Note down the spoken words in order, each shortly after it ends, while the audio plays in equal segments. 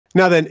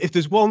Now then, if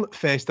there's one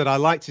face that I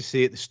like to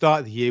see at the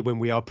start of the year when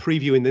we are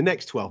previewing the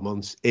next 12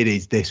 months, it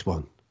is this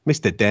one.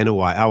 Mr. Dana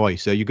White, how are you,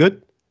 sir? You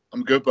good?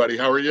 I'm good, buddy.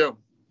 How are you?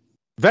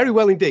 Very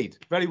well indeed.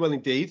 Very well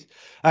indeed.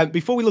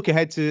 Before we look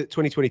ahead to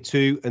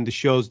 2022 and the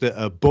shows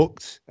that are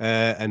booked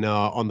and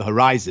are on the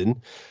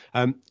horizon,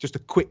 just a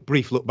quick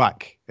brief look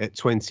back at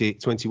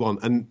 2021.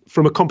 And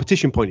from a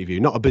competition point of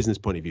view, not a business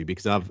point of view,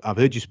 because I've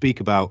heard you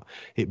speak about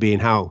it being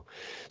how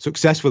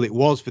successful it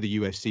was for the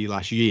UFC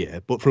last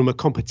year. But from a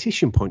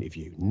competition point of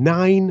view,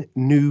 9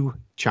 new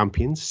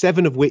champions,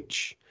 7 of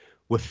which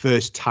were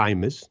first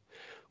timers.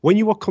 When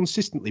you are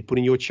consistently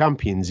putting your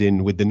champions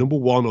in with the number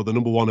one or the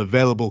number one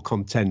available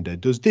contender,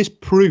 does this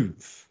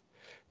prove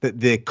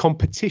that the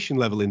competition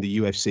level in the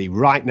UFC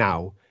right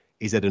now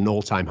is at an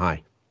all-time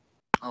high?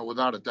 Oh,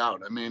 without a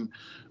doubt. I mean,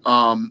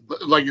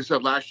 like you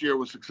said, last year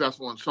was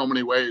successful in so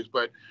many ways,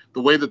 but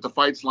the way that the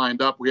fights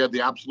lined up, we had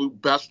the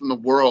absolute best in the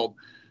world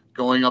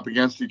going up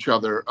against each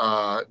other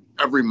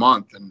every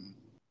month. And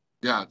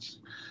yeah, it's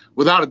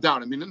without a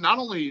doubt. I mean, not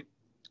only,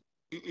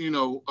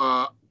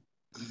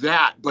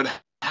 that,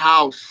 but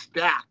how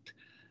stacked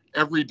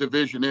every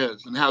division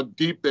is and how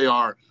deep they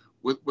are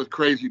with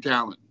crazy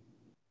talent.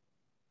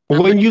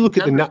 Well, when you look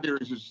at the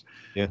series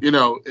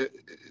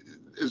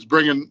is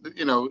bringing,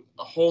 a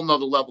whole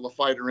nother level of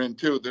fighter in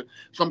too. That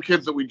some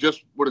kids that we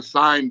just would have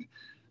signed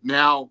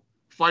now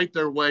fight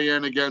their way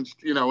in against,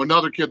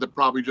 another kid that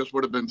probably just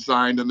would have been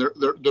signed. And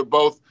they're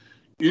both,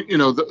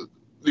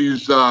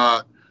 these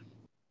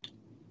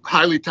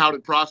highly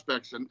touted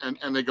prospects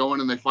and they go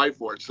in and they fight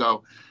for it.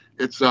 So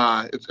it's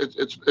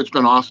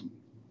been awesome.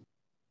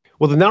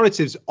 Well, the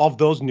narratives of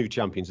those new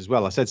champions as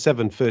well. I said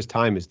 7 first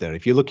timers there.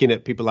 If you're looking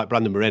at people like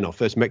Brandon Moreno,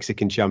 first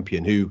Mexican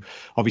champion, who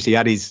obviously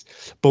had his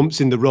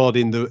bumps in the road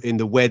in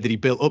the way that he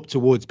built up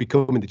towards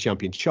becoming the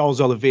champion. Charles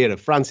Oliveira,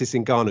 Francis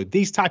Ngannou,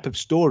 these type of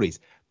stories.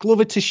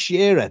 Glover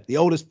Teixeira, the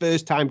oldest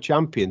first-time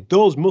champion.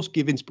 Those must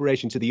give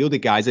inspiration to the other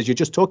guys, as you're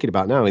just talking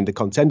about now in the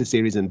Contender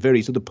Series and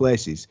various other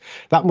places.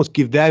 That must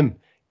give them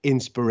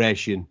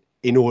inspiration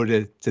in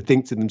order to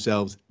think to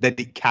themselves that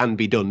it can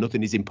be done.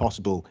 Nothing is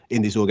impossible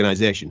in this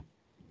organization.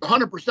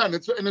 100%.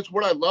 It's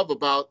what I love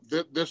about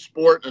this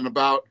sport and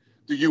about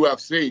the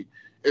UFC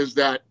is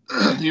that,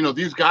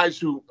 these guys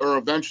who are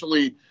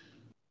eventually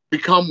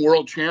become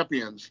world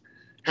champions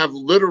have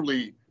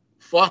literally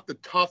fought the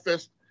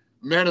toughest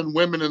men and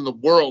women in the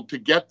world to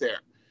get there.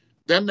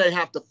 Then they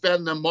have to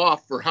fend them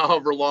off for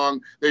however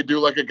long they do,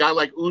 like a guy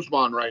like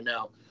Usman right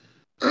now.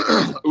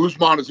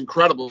 Usman is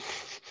incredible.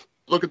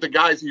 Look at the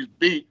guys he's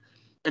beat.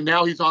 And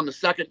now he's on the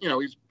second,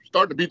 he's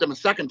starting to beat them a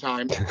second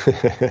time.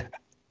 The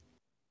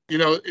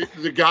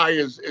guy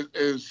is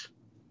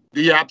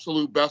the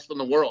absolute best in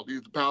the world.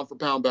 He's the pound for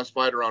pound best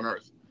fighter on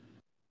earth.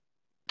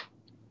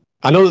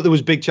 I know that there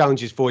was big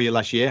challenges for you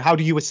last year. How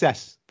do you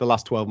assess the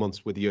last 12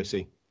 months with the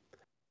UFC?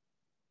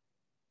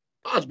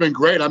 Oh, it's been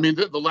great. I mean,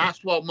 the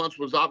last 12 months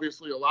was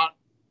obviously a lot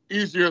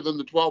easier than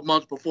the 12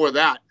 months before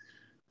that.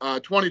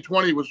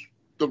 2020 was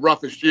the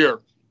roughest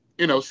year,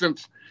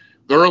 since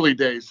the early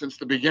days, since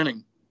the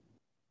beginning.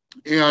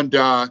 And,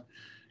 I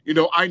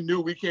knew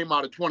we came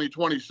out of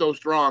 2020 so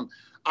strong.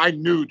 I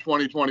knew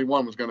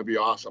 2021 was going to be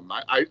awesome.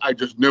 I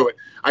just knew it.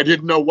 I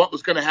didn't know what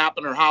was going to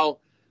happen or how,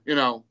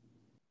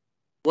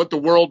 what the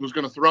world was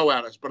going to throw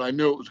at us, but I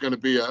knew it was going to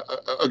be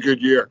a good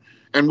year.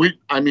 And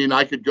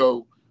I could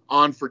go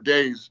on for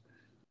days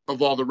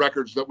of all the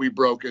records that we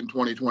broke in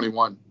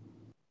 2021.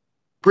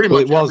 Pretty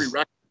much every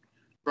record,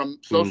 from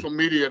social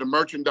media to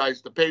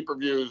merchandise to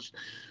pay-per-views,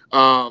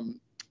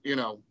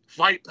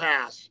 Fight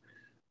Pass,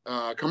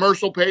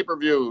 commercial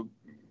pay-per-view,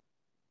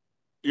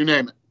 you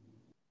name it.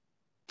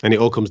 And it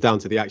all comes down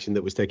to the action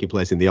that was taking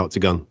place in the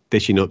octagon,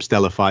 dishing up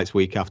stellar fights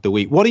week after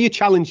week. What are your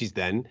challenges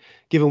then,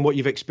 given what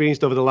you've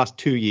experienced over the last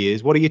 2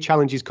 years? What are your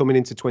challenges coming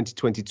into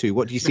 2022?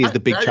 What do you see as the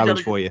big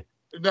challenge for you?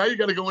 Now you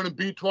got to go in and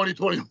beat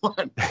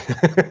 2021.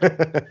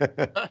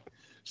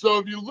 So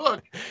if you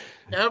look,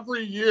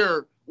 every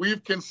year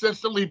we've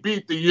consistently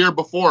beat the year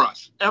before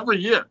us. Every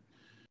year.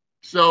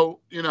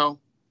 So,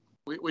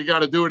 we got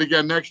to do it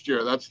again next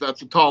year. That's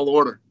a tall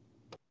order.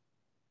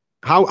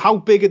 How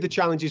big are the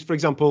challenges, for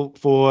example,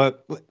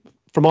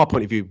 from our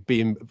point of view,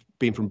 being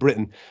from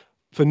Britain,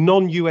 for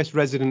non-US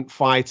resident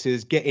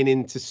fighters getting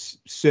into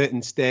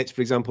certain states,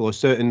 for example, or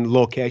certain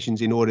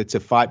locations in order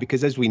to fight?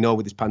 Because as we know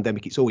with this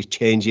pandemic, it's always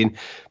changing.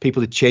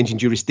 People are changing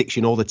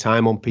jurisdiction all the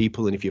time on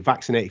people. And if you're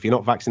vaccinated, if you're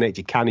not vaccinated,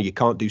 you can or you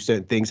can't do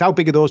certain things. How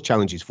big are those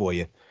challenges for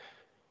you?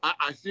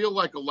 I feel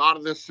like a lot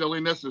of this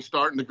silliness is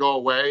starting to go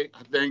away.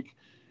 I think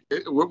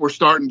we're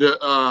starting to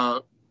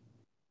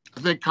I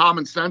think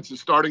common sense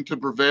is starting to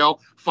prevail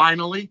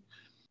finally,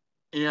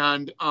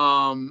 and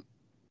I'm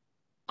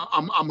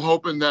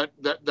hoping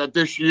that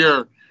this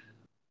year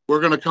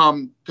we're going to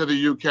come to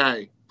the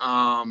UK.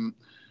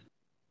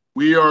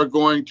 We are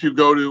going to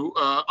go to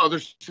other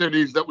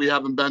cities that we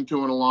haven't been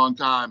to in a long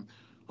time.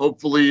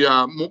 Hopefully,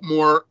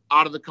 more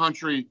out of the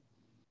country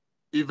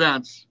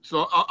events.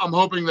 So I'm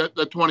hoping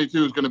that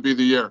 22 is going to be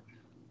the year.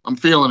 I'm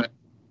feeling it.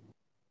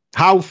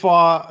 How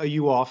far are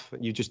you off?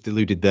 You just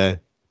alluded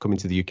there coming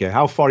to the UK?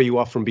 How far are you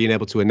off from being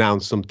able to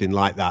announce something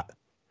like that?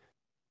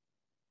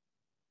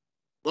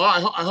 Well,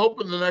 I hope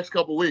in the next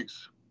couple of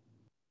weeks.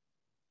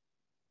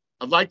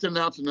 I'd like to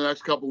announce in the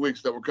next couple of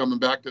weeks that we're coming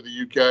back to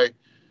the UK,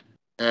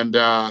 and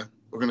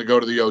we're going to go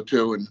to the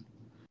O2 and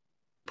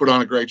put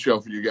on a great show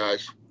for you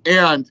guys.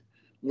 And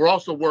we're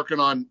also working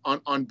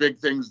on big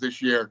things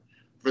this year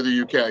for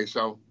the UK.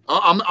 So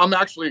I'm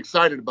actually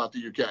excited about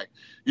the UK.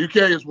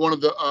 UK is one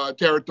of the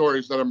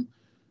territories that I'm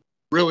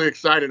really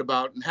excited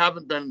about, and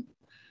haven't been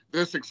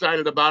this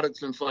excited about it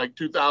since like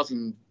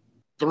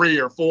 2003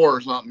 or 4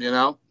 or something, you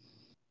know?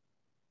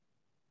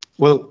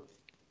 Well,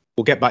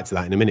 we'll get back to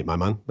that in a minute, my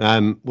man.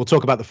 We'll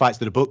talk about the fights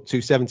that are booked,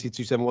 270,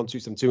 271,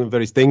 272 and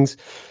various things.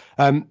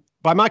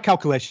 By my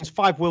calculations,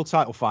 5 world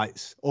title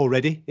fights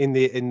already in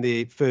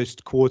the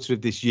first quarter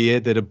of this year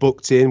that are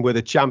booked in, where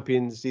the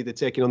champions either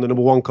taking on the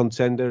number 1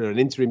 contender or an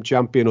interim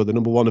champion or the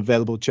number 1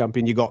 available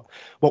champion. You got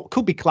what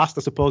could be classed,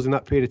 I suppose, in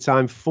that period of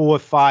time, 4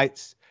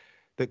 fights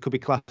that could be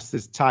classed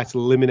as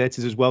title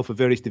eliminators as well for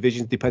various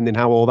divisions, depending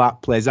how all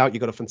that plays out.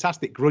 You've got a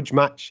fantastic grudge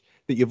match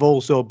that you've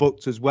also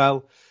booked as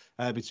well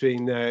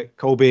between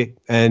Colby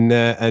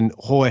and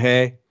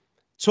Jorge.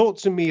 Talk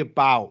to me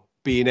about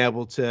being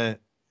able to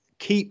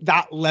keep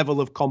that level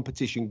of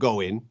competition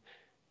going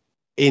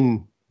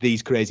in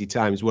these crazy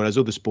times, whereas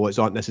other sports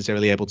aren't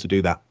necessarily able to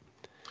do that.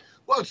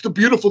 Well, it's the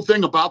beautiful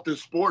thing about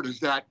this sport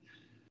is that,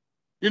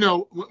 you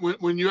know,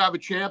 when you have a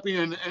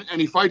champion and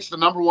he fights the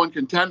number 1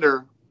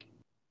 contender,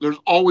 there's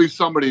always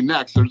somebody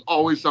next. There's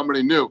always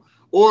somebody new.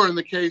 Or in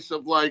the case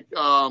of like,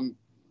 you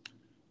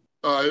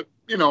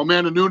know,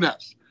 Amanda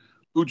Nunes,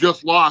 who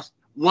just lost,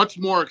 what's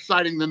more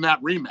exciting than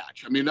that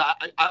rematch? I mean,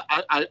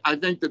 I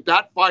think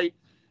that fight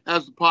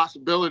has the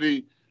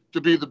possibility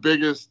to be the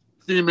biggest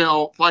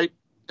female fight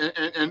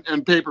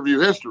in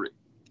pay-per-view history.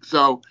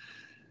 So,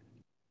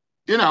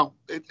 you know,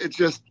 it's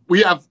just,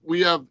 we have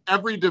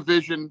every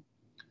division.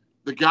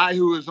 The guy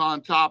who is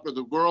on top or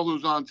the girl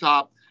who's on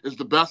top is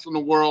the best in the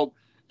world.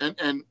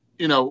 And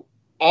you know,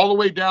 all the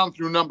way down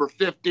through number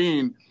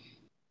 15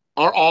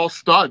 are all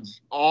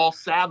studs, all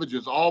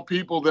savages, all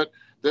people that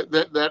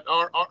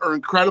are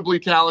incredibly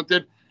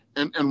talented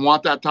and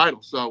want that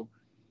title. So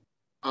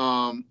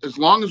as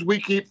long as we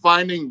keep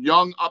finding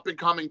young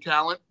up-and-coming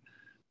talent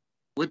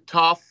with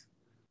tough,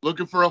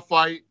 looking for a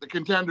fight, the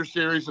Contender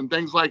Series and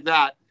things like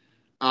that,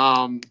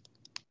 you're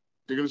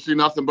going to see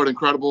nothing but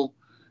incredible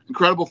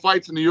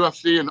fights in the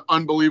UFC and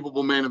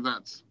unbelievable main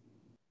events.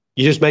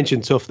 You just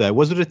mentioned tough there.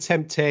 Was there a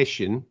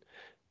temptation,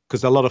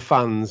 because a lot of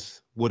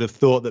fans would have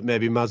thought that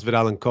maybe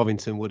Masvidal and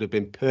Covington would have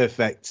been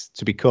perfect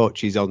to be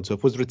coaches on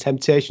tough. Was there a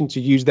temptation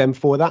to use them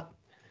for that?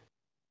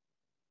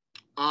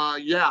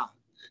 Yeah,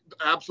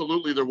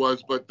 absolutely there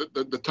was, but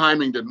the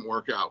timing didn't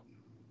work out.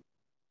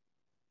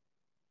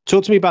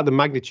 Talk to me about the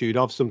magnitude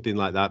of something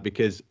like that,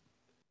 because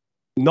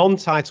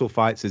non-title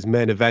fights as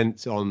main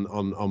events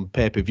on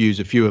pay-per-views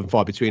are few and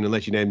far between,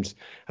 unless your name's,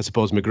 I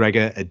suppose,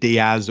 McGregor, a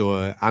Diaz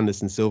or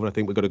Anderson Silva. I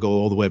think we've got to go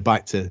all the way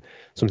back to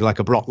something like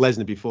a Brock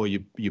Lesnar before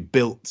you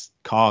built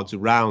cards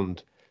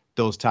around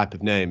those type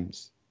of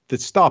names. The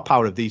star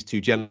power of these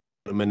two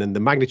gentlemen and the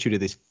magnitude of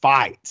this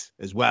fight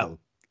as well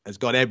has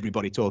got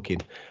everybody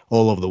talking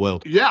all over the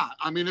world. Yeah,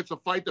 I mean, it's a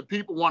fight that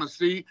people want to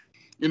see.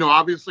 You know,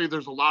 obviously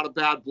there's a lot of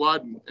bad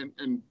blood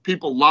and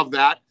people love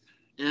that.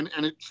 And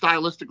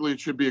stylistically, it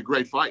should be a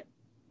great fight.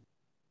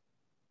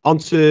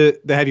 Onto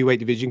the heavyweight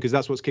division, because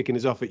that's what's kicking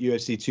us off at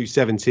UFC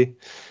 270.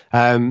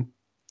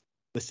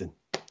 Listen,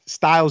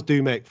 styles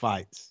do make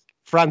fights.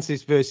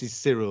 Francis versus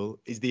Ciryl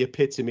is the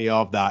epitome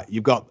of that.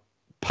 You've got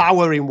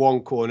power in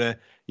one corner.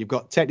 You've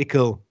got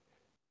technical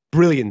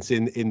brilliance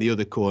in the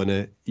other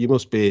corner. You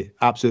must be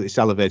absolutely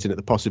salivating at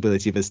the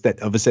possibility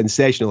of a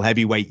sensational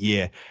heavyweight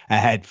year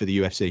ahead for the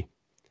UFC.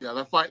 Yeah,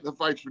 the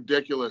fight's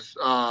ridiculous.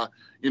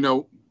 You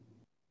know,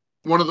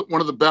 one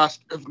of the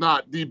best, if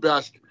not the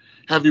best,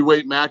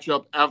 heavyweight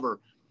matchup ever.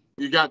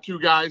 You got two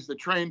guys that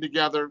train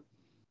together,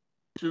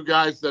 two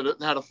guys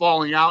that had a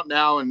falling out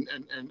now and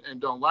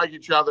don't like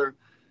each other.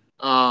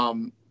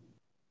 One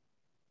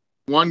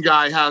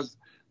guy has,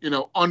 you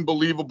know,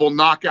 unbelievable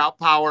knockout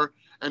power,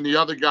 and the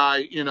other guy,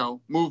 you know,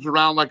 moves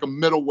around like a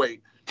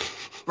middleweight.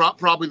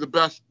 Probably the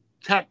best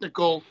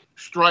technical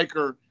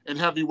striker in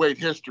heavyweight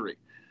history.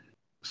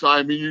 So,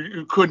 I mean,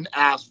 you couldn't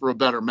ask for a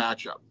better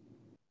matchup.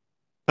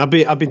 I've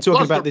been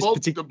talking about this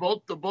particular.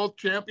 They're both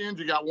champions.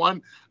 You got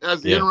one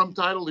has the interim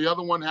title, the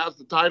other one has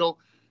the title.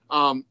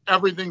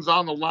 Everything's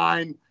on the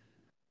line,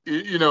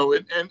 you know,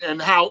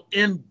 and how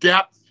in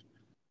depth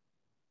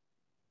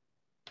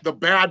the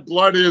bad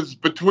blood is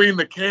between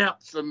the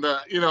camps, and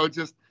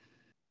just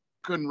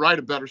couldn't write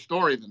a better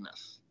story than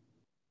this.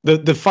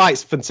 The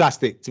fight's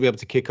fantastic to be able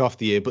to kick off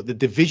the year, but the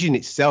division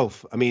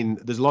itself, I mean,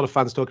 there's a lot of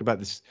fans talking about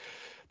this,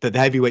 that the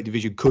heavyweight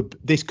division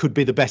could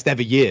be the best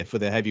ever year for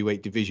the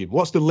heavyweight division.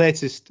 What's the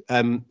latest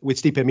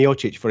with Stipe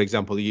Miocic, for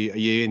example? Are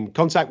you in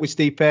contact with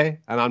Stipe?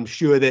 And I'm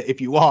sure that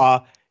if you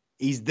are,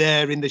 he's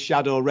there in the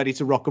shadow, ready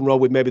to rock and roll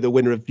with maybe the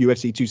winner of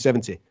UFC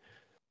 270.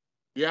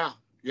 Yeah,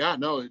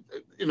 no,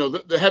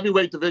 the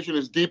heavyweight division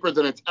is deeper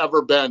than it's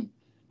ever been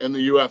in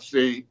the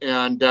UFC,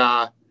 and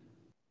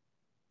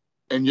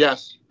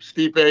yes,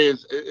 Stipe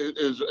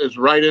is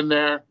right in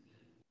there,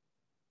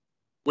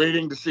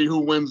 waiting to see who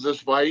wins this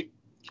fight.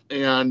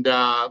 And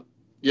there's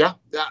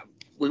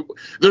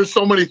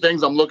so many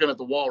things. I'm looking at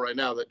the wall right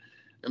now that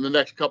in the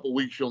next couple of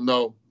weeks you'll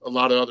know a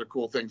lot of other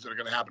cool things that are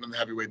going to happen in the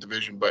heavyweight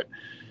division. But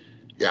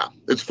yeah,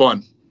 it's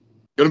fun.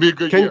 Going to be a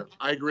good year.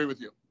 I agree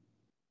with you.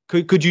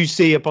 Could you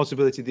see a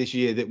possibility this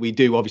year that we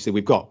do? Obviously,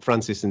 we've got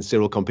Francis and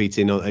Ciryl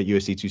competing at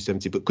UFC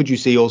 270, but could you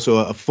see also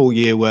a full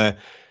year where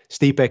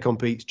Stipe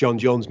competes, John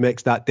Jones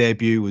makes that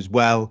debut as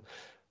well,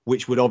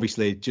 which would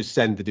obviously just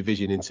send the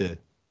division into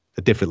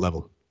a different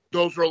level?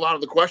 Those are a lot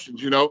of the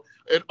questions,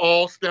 It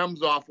all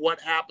stems off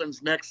what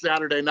happens next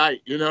Saturday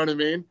night. You know what I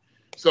mean?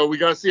 So we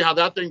got to see how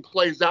that thing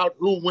plays out,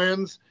 who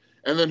wins,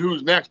 and then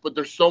who's next. But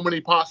there's so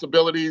many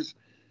possibilities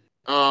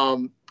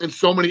and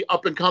so many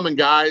up-and-coming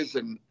guys,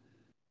 and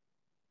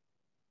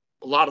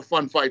a lot of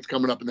fun fights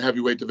coming up in the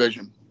heavyweight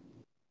division.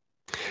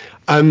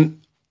 I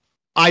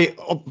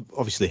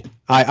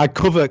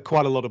cover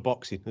quite a lot of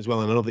boxing as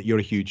well, and I know that you're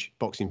a huge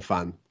boxing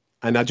fan.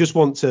 And I just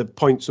want to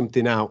point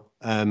something out,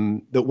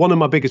 that one of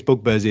my biggest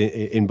bugbears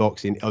in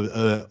boxing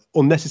are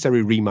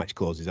unnecessary rematch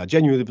clauses. I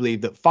genuinely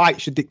believe that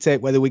fights should dictate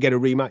whether we get a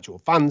rematch, or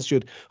fans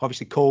should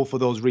obviously call for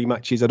those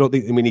rematches. I don't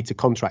think that we need to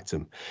contract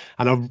them.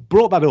 And I've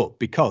brought that up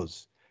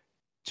because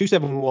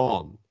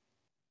 271,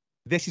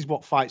 this is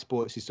what fight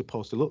sports is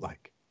supposed to look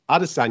like.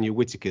 Adesanya,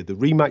 Whittaker, the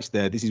rematch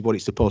there, this is what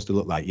it's supposed to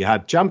look like. You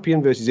had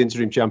champion versus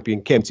interim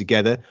champion came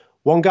together.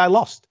 One guy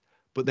lost,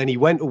 but then he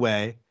went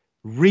away,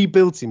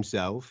 rebuilt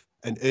himself,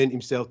 and earned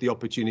himself the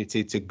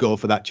opportunity to go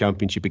for that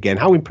championship again.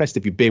 How impressed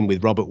have you been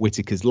with Robert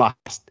Whittaker's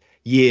last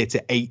year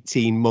to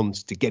 18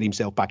 months to get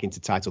himself back into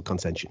title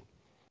contention?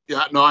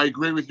 Yeah, no, I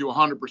agree with you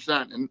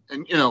 100%.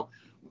 And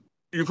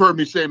you've heard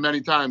me say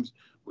many times,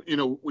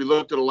 we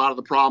looked at a lot of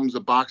the problems that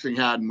boxing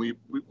had, and we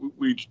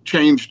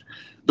changed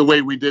the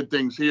way we did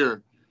things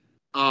here.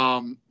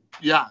 When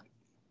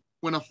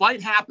a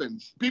fight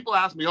happens, people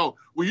ask me, "Oh,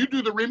 will you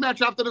do the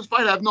rematch after this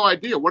fight?" I have no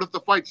idea. What if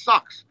the fight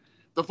sucks?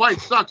 The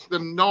fight sucks,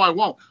 then no, I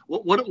won't.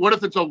 What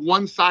if it's a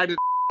one-sided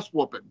ass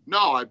whooping?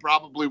 No, I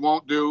probably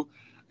won't do,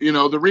 the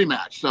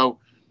rematch. So,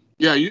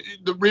 yeah,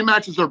 the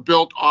rematches are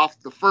built off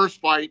the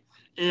first fight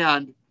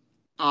and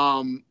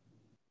the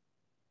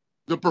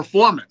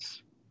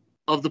performance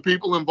of the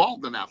people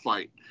involved in that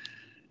fight.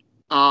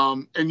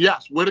 And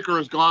yes, Whittaker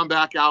has gone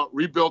back out,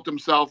 rebuilt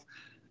himself,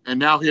 and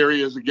now here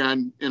he is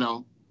again.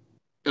 It'll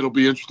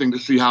be interesting to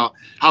see how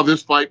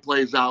this fight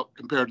plays out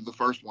compared to the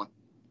first one.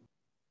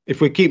 If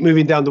we keep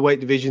moving down the weight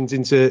divisions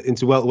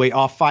into welterweight,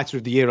 our fighter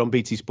of the year on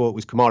BT Sport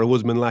was Kamaru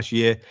Usman last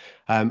year.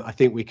 I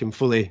think we can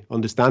fully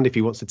understand if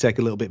he wants to take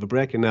a little bit of a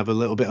break and have a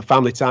little bit of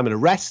family time and a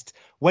rest.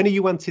 When are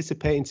you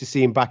anticipating to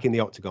see him back in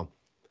the octagon?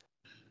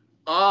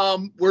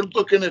 We're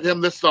looking at him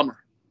this summer.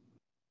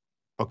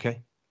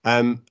 Okay.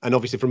 And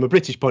obviously from a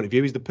British point of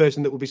view, he's the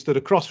person that will be stood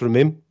across from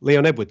him,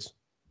 Leon Edwards.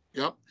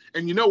 Yep.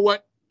 And you know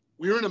what?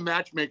 We were in a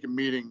matchmaking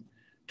meeting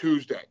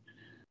Tuesday.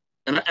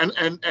 And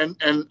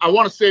I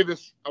want to say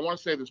this. I want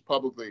to say this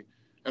publicly,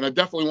 and I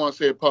definitely want to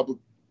say it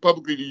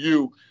publicly to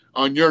you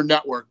on your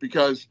network,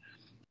 because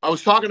I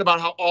was talking about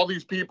how all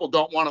these people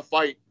don't want to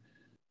fight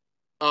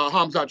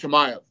Khamzat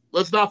Chimaev.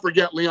 Let's not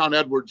forget Leon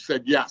Edwards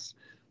said yes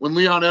when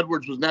Leon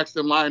Edwards was next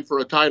in line for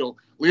a title.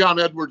 Leon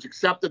Edwards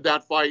accepted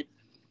that fight.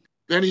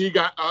 Then he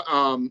got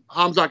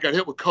Khamzat got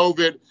hit with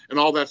COVID, and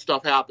all that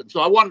stuff happened.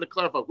 So I wanted to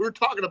clarify. We were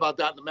talking about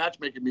that in the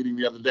matchmaking meeting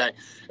the other day,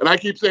 and I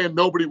keep saying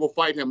nobody will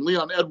fight him.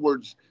 Leon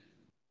Edwards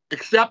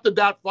accepted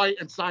that fight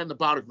and signed the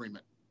bout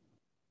agreement.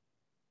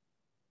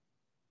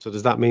 So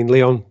does that mean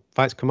Leon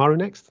fights Kamaru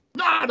next?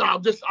 No.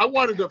 I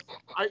wanted to.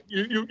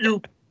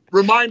 You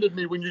reminded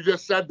me when you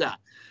just said that,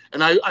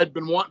 and I'd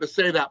been wanting to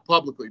say that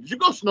publicly. Did you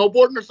go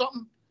snowboarding or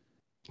something?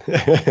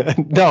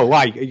 No,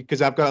 why?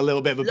 Because I've got a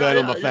little bit of a burn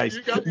on my face.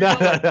 You got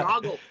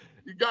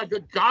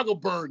good goggle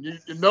burn. Your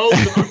nose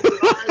and your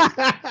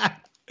eyes.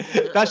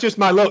 That's just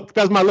my look.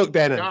 That's my look,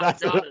 Dana.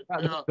 Got it.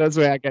 Yeah. That's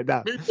where I get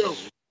that. Me too.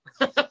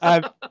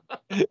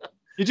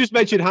 You just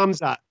mentioned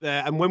Khamzat,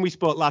 and when we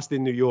spoke last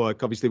in New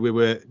York, obviously we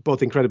were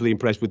both incredibly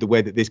impressed with the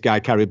way that this guy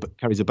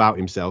carries about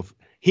himself.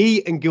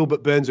 He and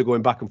Gilbert Burns are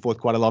going back and forth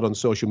quite a lot on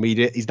social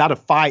media. Is that a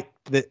fight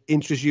that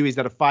interests you? Is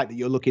that a fight that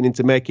you're looking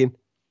into making?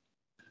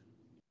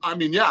 I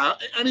mean, yeah,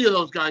 any of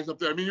those guys up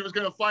there. I mean, he was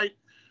going to fight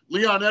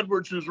Leon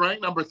Edwards, who's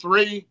ranked number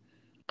 3.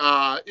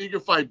 He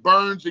could fight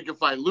Burns. He could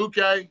fight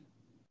Luque.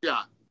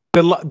 Yeah.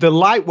 The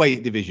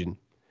lightweight division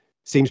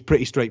seems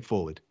pretty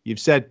straightforward. You've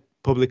said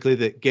publicly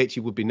that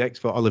Gaethje would be next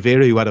for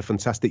Oliveira, who had a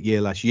fantastic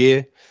year last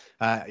year.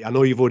 I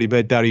know you've already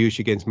made Dariush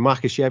against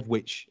Makhachev,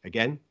 which,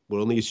 again,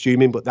 we're only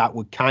assuming, but that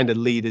would kind of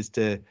lead us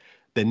to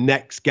the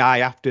next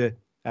guy after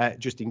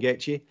Justin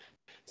Gaethje.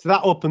 So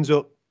that opens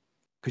up,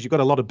 because you've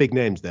got a lot of big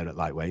names there at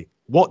lightweight.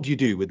 What do you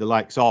do with the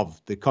likes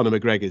of the Conor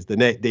McGregors, the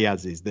Nate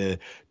Diaz's, the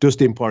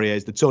Dustin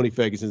Poiriers, the Tony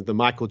Fergusons, the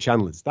Michael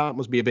Chandlers? That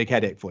must be a big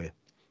headache for you.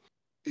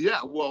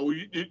 Yeah, well,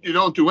 you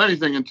don't do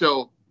anything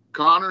until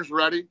Conor's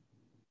ready,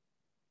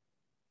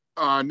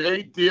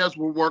 Nate Diaz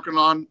we're working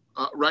on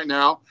right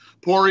now.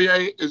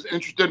 Poirier is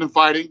interested in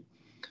fighting.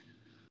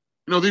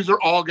 These are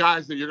all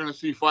guys that you're going to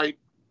see fight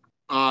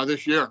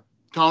this year.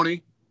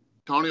 Tony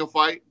will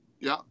fight.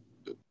 Yeah.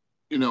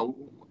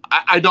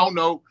 I don't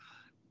know.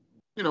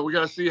 We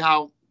got to see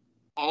how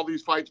all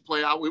these fights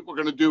play out. We're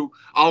going to do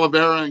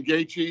Oliveira and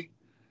Gaethje,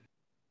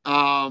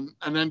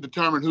 and then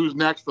determine who's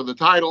next for the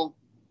title.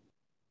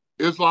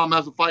 Islam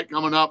has a fight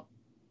coming up.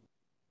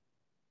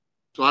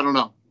 So I don't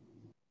know.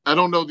 I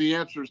don't know the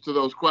answers to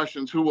those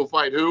questions, who will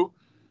fight who,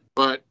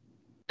 but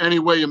any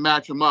way you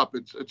match them up,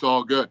 it's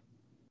all good.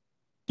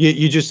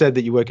 You just said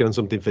that you're working on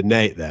something for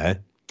Nate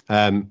there.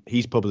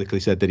 He's publicly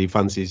said that he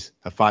fancies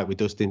a fight with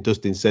Dustin.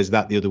 Dustin says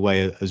that the other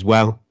way as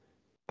well.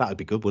 That would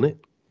be good, wouldn't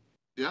it?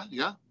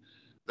 Yeah.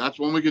 That's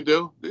one we could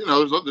do.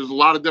 There's a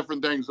lot of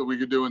different things that we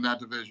could do in that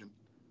division.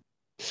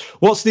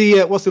 What's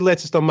the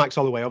latest on Max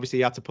Holloway? Obviously,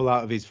 he had to pull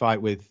out of his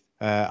fight with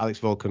Alex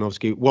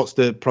Volkanovski. What's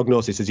the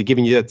prognosis? Has he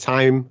given you a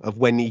time of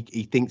when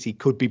he thinks he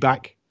could be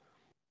back?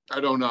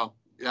 I don't know.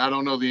 Yeah, I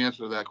don't know the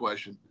answer to that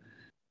question.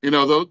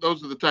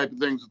 Those are the type of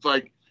things. It's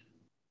like,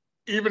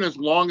 even as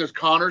long as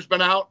Connor's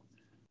been out,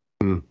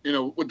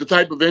 with the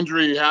type of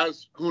injury he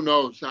has, who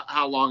knows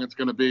how long it's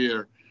going to be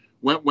or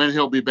when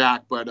he'll be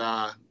back. But,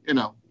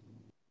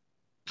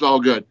 it's all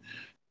good.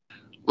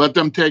 Let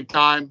them take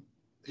time,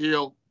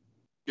 heal,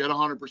 get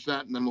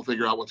 100%, and then we'll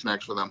figure out what's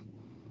next for them.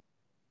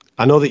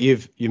 I know that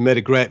you've made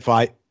a great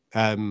fight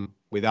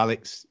with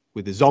Alex,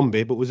 with the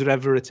Zombie, but was there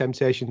ever a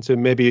temptation to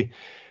maybe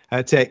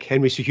take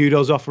Henry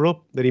Cejudo's offer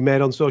up that he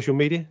made on social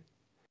media?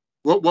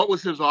 What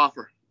was his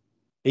offer?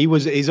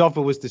 His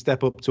offer was to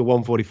step up to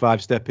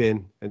 145, step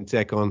in and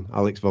take on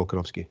Alex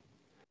Volkanovski.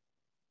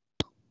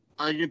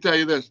 I can tell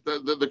you this: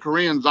 the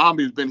Korean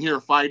Zombie's been here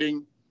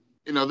fighting.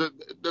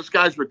 This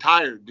guy's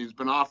retired. He's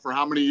been off for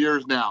how many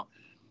years now?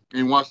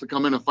 And he wants to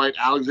come in and fight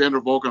Alexander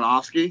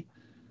Volkanovski.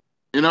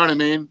 You know what I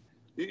mean?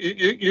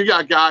 You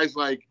got guys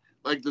like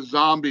the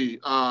Zombie,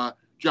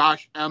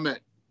 Josh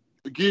Emmett,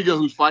 the Giga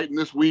who's fighting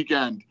this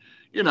weekend.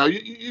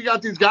 You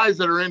got these guys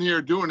that are in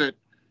here doing it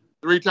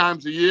 3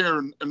 times a year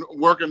and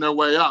working their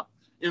way up.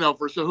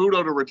 For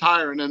Cejudo to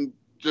retire and then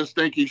just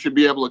think he should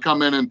be able to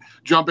come in and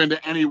jump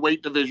into any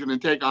weight division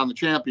and take on the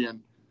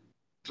champion.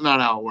 It's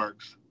not how it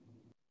works.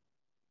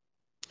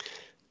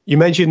 You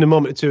mentioned a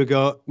moment or two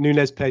ago,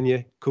 Nunes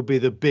Pena could be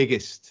the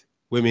biggest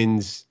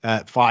women's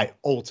fight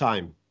all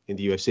time in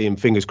the UFC, and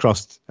fingers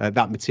crossed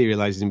that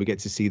materializes and we get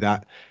to see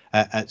that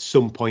at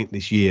some point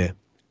this year.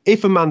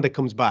 If Amanda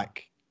comes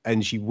back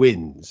and she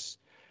wins,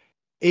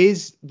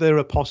 is there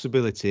a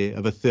possibility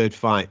of a third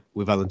fight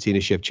with Valentina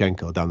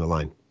Shevchenko down the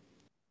line?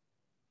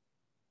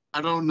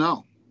 I don't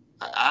know.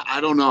 I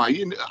don't know.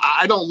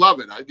 I don't love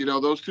it.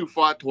 Those two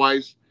fought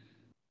twice.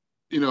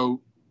 They're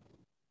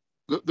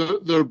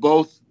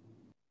both,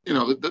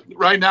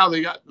 right now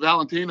they got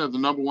Valentina, the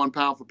number 1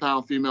 pound for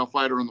pound female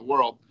fighter in the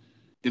world.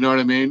 You know what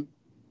I mean?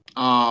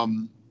 I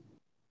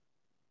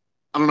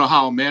don't know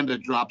how Amanda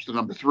drops to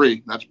number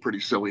 3. That's pretty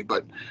silly,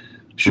 but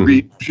she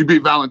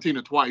beat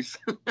Valentina twice.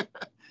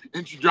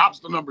 And she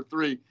drops to number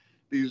 3.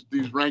 These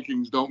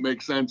rankings don't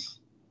make sense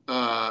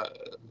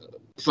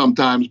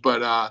sometimes,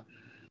 but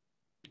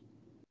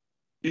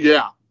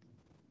yeah,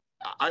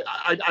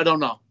 I don't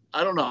know.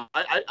 I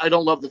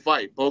don't love the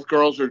fight. Both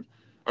girls are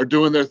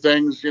doing their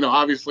things.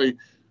 Obviously,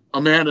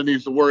 Amanda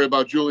needs to worry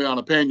about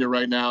Juliana Pena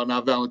right now,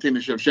 not Valentina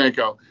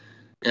Shevchenko,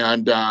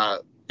 and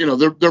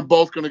they're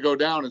both going to go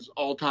down as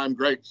all-time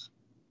greats.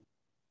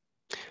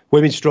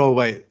 Women's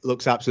strawweight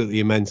looks absolutely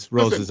immense.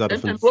 Rose is out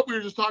of and what we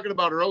were just talking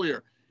about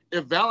earlier.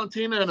 If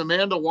Valentina and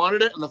Amanda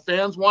wanted it and the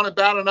fans want it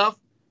bad enough,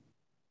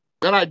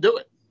 then I'd do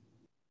it.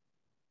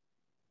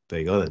 There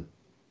you go then.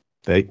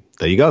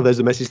 There you go. There's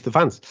a message to the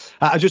fans.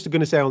 I was just going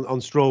to say on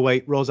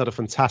strawweight, Rose had a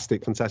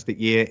fantastic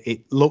year.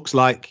 It looks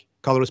like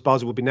Collar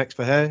Esparza will be next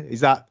for her. Is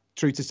that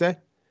true to say?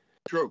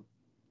 True.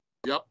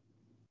 Yep.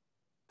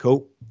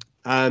 Cool.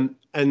 And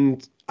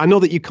I know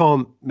that you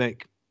can't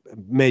make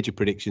major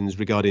predictions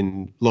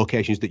regarding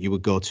locations that you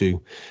would go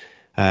to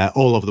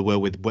all over the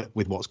world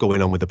with what's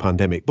going on with the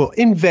pandemic. But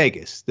in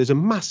Vegas, there's a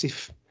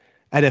massive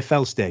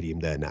NFL stadium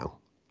there now.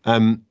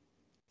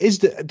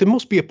 There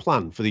must be a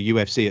plan for the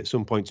UFC at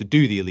some point to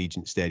do the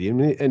Allegiant Stadium.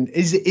 And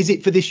is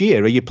it for this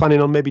year? Are you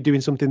planning on maybe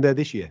doing something there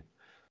this year?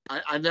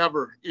 I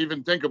never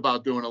even think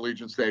about doing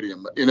Allegiant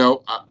Stadium.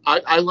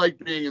 I like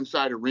being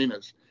inside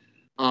arenas.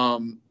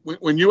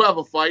 When you have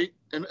a fight,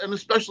 and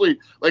especially,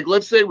 like,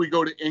 let's say we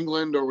go to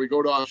England or we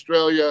go to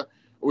Australia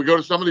or we go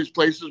to some of these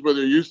places where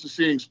they're used to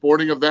seeing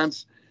sporting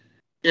events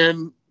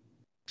in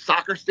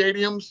soccer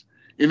stadiums.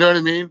 You know what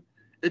I mean?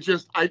 It's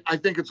just, I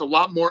think it's a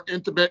lot more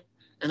intimate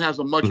and has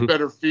a much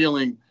better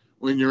feeling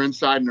when you're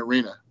inside an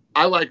arena.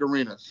 I like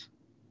arenas.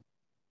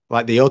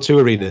 Like the O2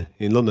 Arena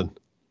in London.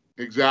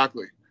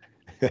 Exactly.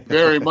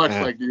 Very much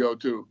like the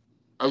O2.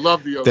 I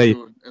love the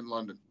O2 in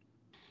London.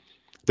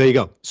 There you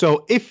go.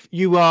 So if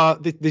you are,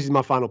 this is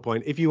my final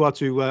point, if you are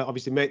to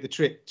obviously make the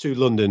trip to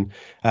London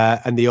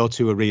and the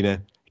O2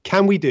 Arena,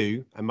 can we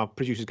do, and my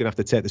producer's going to have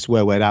to take the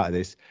swear word out of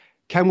this,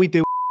 can we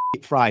do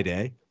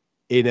Friday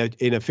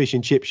in a fish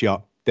and chip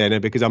shop, Dana,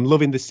 because I'm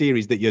loving the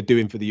series that you're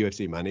doing for the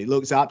UFC, man. It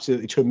looks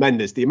absolutely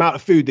tremendous. The amount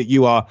of food that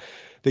you are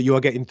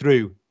getting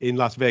through in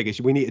Las Vegas.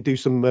 We need to do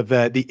some of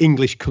the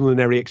English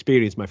culinary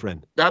experience, my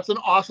friend. That's an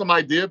awesome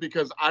idea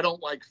because I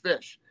don't like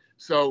fish.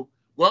 So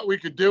what we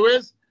could do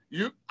is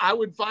I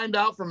would find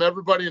out from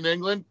everybody in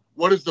England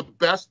what is the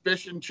best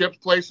fish and chips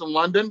place in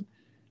London,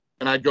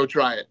 and I'd go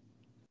try it.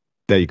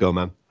 There you go,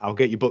 man. I'll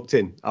get you booked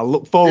in. I'll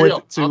look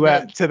forward to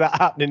that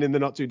happening in the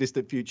not too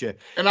distant future.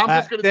 And I'm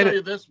just going to tell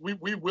you this: we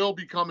will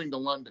be coming to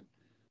London.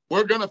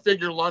 We're going to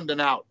figure London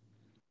out.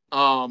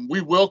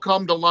 We will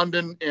come to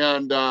London,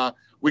 and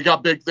we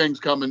got big things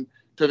coming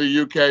to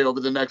the UK over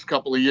the next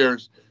couple of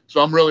years.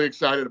 So I'm really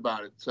excited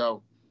about it.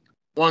 So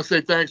I want to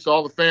say thanks to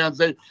all the fans.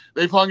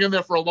 They've hung in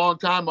there for a long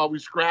time while we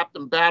scrapped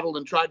and battled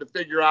and tried to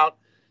figure out,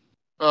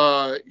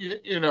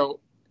 you know,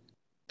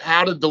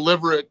 how to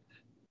deliver it,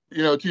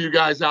 you know, to you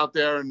guys out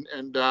there. And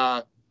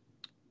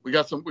we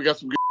got some good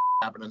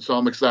happening. So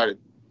I'm excited.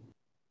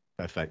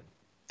 Perfect.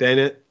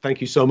 Dana, thank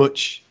you so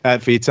much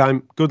for your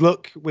time. Good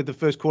luck with the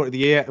first quarter of the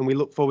year, and we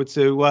look forward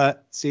to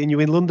seeing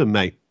you in London,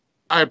 mate.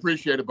 I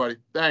appreciate it, buddy.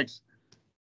 Thanks.